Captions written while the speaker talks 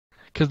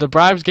Because the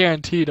bribe's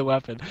guaranteed a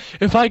weapon.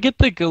 If I get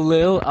the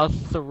Galil, I'll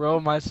throw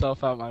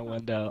myself out my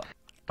window.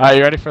 Alright,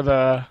 you ready for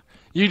the...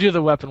 You do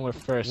the weapon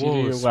with first. Whoa,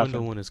 you do your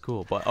swindle weapon. one is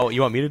cool. But oh,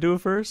 you want me to do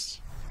it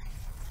first?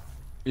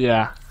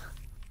 Yeah.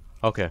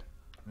 Okay.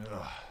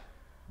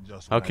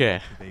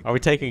 Okay. Are we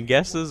taking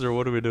guesses or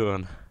what are we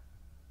doing?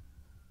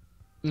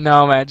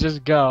 No, man,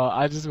 just go.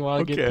 I just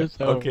want to get this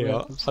over Okay, with.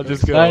 I'll I'm so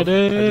just go. I'll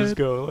excited. just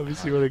go. Let me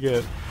see what I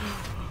get.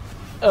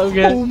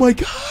 Okay. Oh my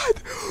god!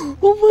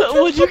 Oh my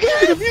god! What'd you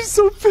get? I'm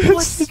so What'd you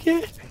pissed!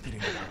 get?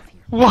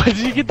 What, did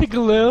you get the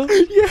Galil?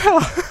 Yeah!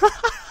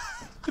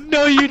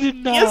 No, you did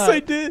not. Yes, I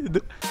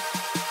did!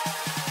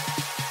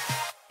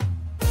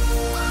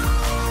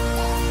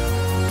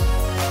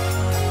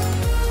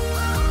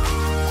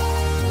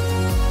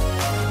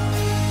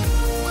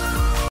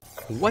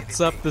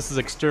 What's up? This is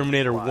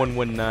Exterminator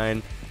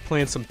 119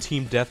 playing some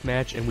team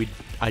deathmatch, and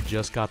I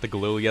just got the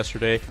Galil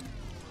yesterday.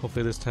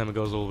 Hopefully this time it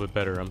goes a little bit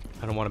better.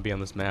 I don't want to be on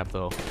this map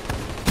though.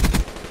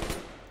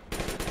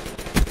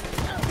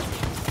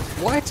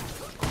 What?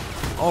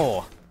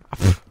 Oh,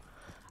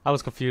 I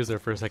was confused there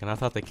for a second. I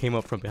thought they came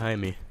up from behind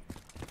me.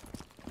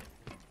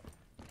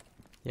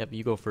 Yep,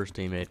 you go first,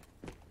 teammate.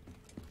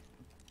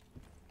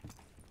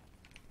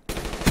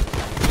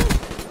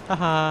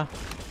 Haha,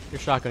 your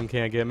shotgun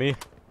can't get me.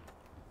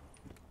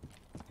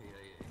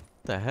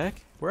 What the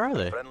heck? Where are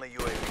they?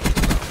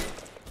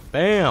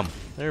 Bam!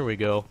 There we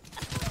go.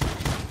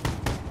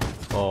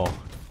 Oh,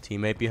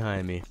 teammate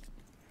behind me.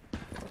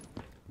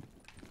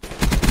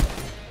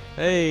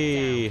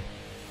 Hey!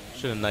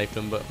 Should have knifed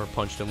him, or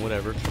punched him,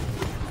 whatever.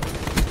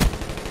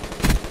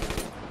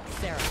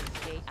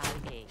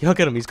 Look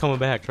at him, he's coming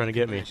back, trying to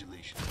get me.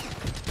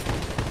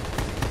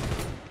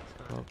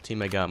 Oh,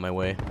 teammate got in my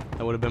way.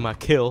 That would have been my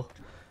kill,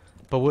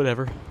 but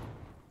whatever.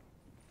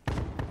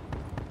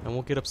 I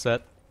won't get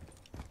upset.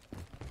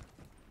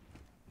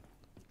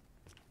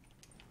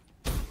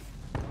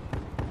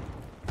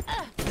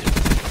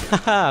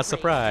 Haha,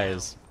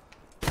 surprise!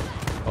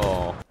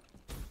 Oh.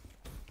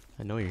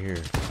 I know you're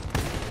here.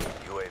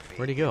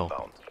 Where'd he go?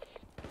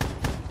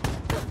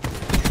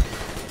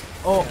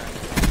 Oh!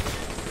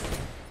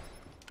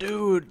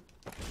 Dude!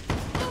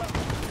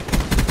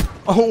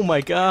 Oh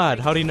my god,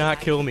 how'd he not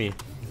kill me?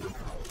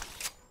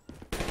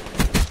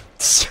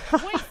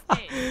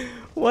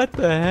 What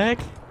the heck?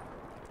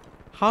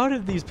 How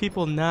did these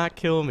people not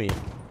kill me?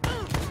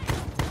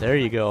 There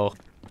you go.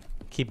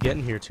 Keep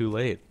getting here too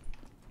late.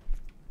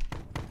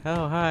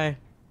 Oh, hi.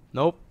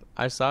 Nope,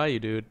 I saw you,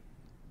 dude.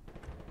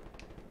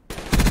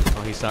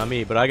 Oh, he saw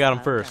me, but I got him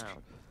first.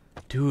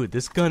 Dude,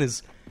 this gun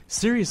is...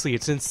 Seriously,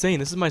 it's insane.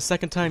 This is my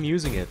second time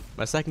using it.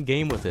 My second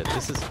game with it.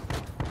 This is...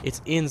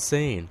 It's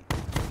insane.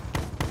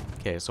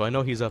 Okay, so I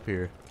know he's up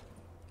here.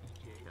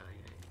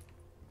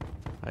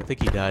 I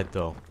think he died,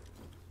 though.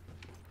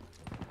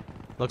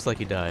 Looks like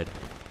he died.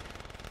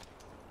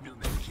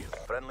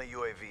 Friendly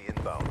UAV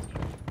inbound.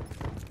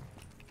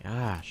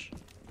 Gosh.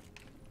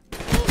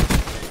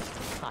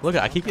 Look,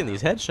 I keep getting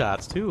these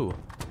headshots, too.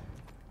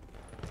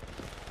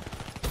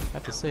 I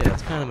have to say,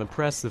 that's kind of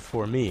impressive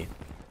for me.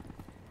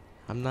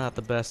 I'm not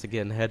the best at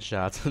getting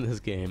headshots in this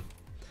game.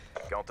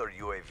 Counter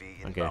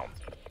UAV inbound.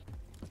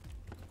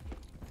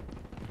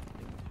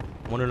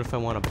 Wondering if I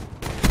want to...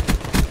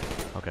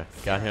 Okay,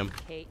 got him.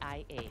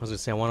 I was gonna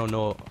say, I want to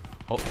know...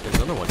 Oh, there's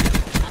another one.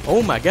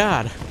 Oh my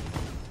god!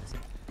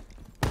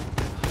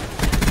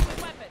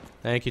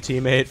 Thank you,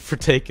 teammate, for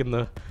taking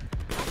the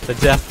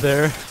death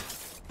there.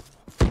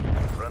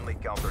 Friendly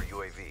counter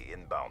UAV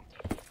inbound.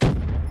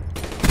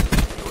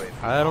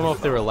 I don't know if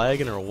they were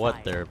lagging or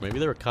what there. Maybe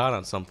they were caught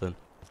on something.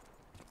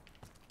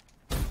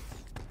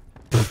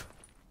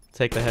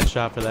 Take the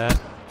headshot for that.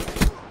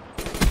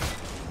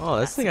 Oh,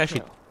 this thing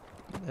actually...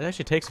 It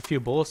actually takes a few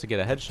bullets to get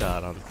a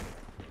headshot on.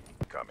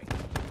 Coming.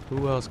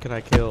 Who else can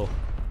I kill?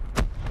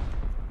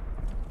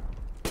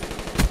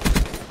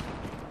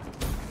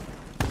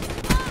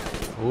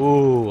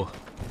 Ooh,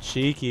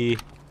 cheeky.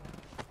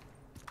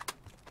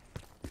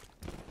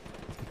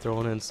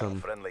 Throwing in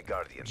some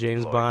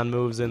James Bond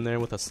moves in there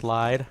with a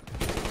slide.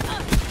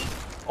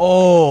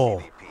 Oh,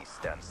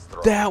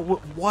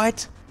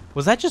 what?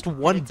 Was that just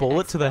one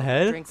bullet to the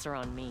head? Drinks are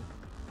on me.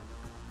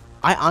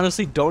 I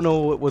honestly don't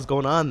know what was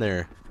going on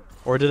there.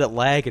 Or did it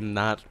lag and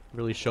not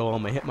really show all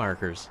my hit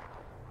markers?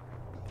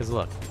 Because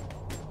look.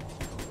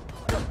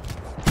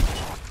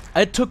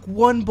 It took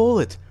one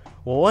bullet.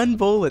 One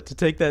bullet to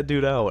take that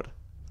dude out.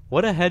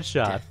 What a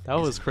headshot. That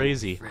was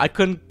crazy. I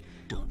couldn't...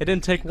 It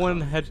didn't take one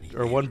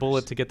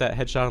bullet to get that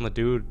headshot on the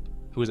dude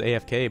who was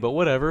AFK, but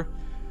whatever.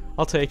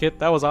 I'll take it.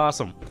 That was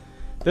awesome.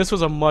 This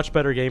was a much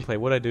better gameplay.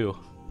 What'd I do?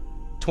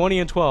 20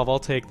 and 12, I'll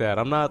take that.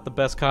 I'm not the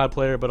best COD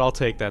player, but I'll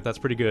take that. That's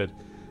pretty good.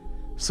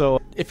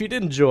 So, if you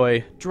did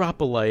enjoy,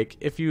 drop a like.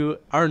 If you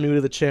are new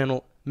to the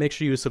channel, make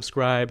sure you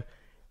subscribe.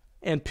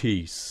 And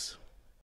peace.